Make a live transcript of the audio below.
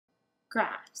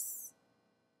graphs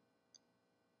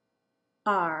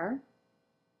are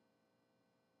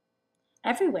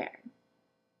everywhere.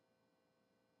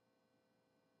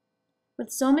 With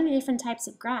so many different types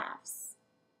of graphs,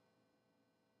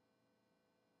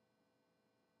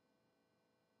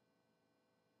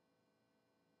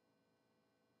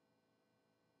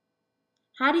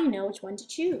 how do you know which one to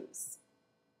choose?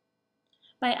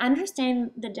 By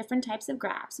understanding the different types of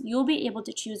graphs, you'll be able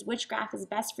to choose which graph is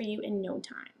best for you in no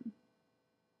time.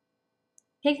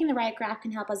 Picking the right graph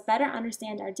can help us better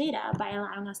understand our data by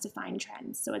allowing us to find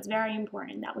trends, so it's very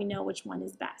important that we know which one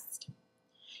is best.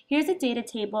 Here's a data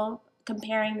table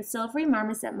comparing the silvery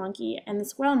marmoset monkey and the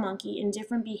squirrel monkey in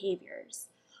different behaviors.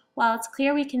 While it's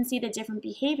clear we can see the different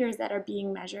behaviors that are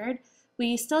being measured,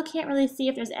 we still can't really see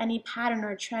if there's any pattern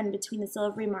or trend between the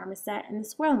silvery marmoset and the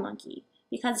squirrel monkey,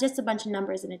 because it's just a bunch of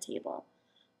numbers in a table.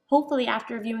 Hopefully,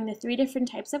 after reviewing the 3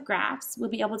 different types of graphs, we'll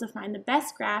be able to find the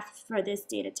best graph for this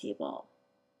data table.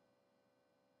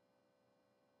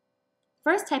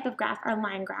 First type of graph are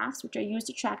line graphs, which are used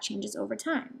to track changes over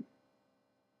time.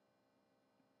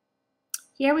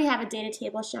 Here we have a data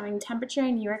table showing temperature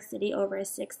in New York City over a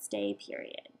 6-day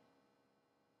period.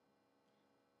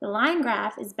 The line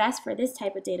graph is best for this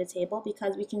type of data table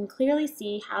because we can clearly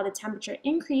see how the temperature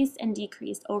increased and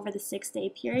decreased over the 6-day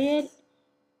period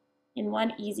in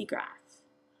one easy graph.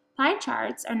 Pie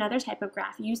charts are another type of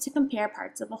graph used to compare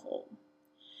parts of a whole.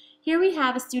 Here we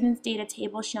have a student's data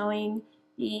table showing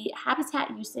the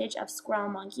habitat usage of squirrel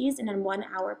monkeys in a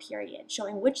 1-hour period,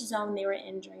 showing which zone they were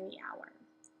in during the hour.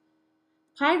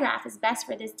 Pie graph is best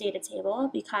for this data table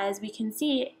because we can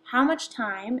see how much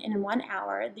time in 1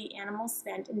 hour the animals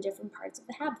spent in different parts of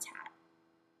the habitat.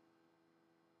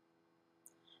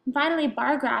 And finally,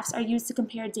 bar graphs are used to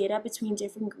compare data between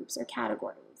different groups or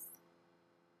categories.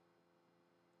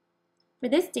 For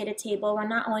this data table, we're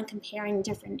not only comparing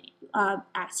different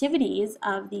activities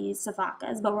of these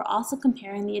savakas, but we're also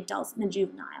comparing the adults and the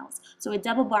juveniles. So a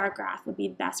double bar graph would be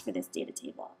best for this data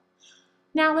table.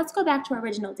 Now let's go back to our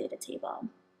original data table.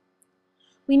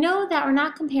 We know that we're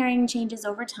not comparing changes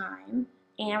over time,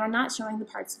 and we're not showing the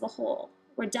parts of a whole.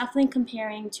 We're definitely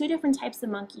comparing 2 different types of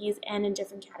monkeys and in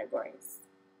different categories.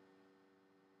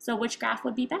 So which graph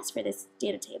would be best for this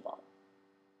data table?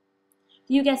 If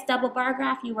you guessed double bar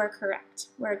graph, you were correct.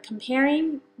 We're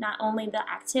comparing not only the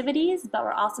activities, but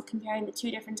we're also comparing the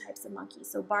 2 different types of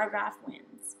monkeys, so bar graph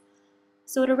wins.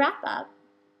 So to wrap up,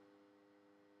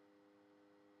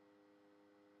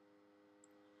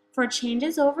 for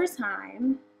changes over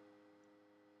time,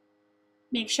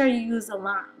 make sure you use a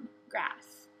line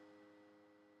graph,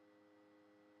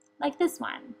 like this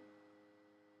one.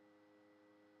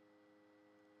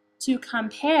 To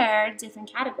compare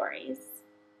different categories,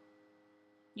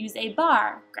 use a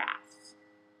bar graph,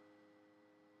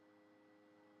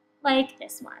 like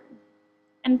this one.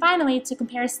 And finally, to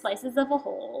compare slices of a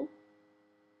whole,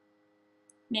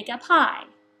 make a pie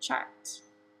chart,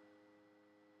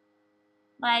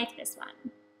 like this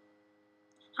one.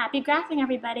 Happy graphing,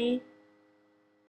 everybody!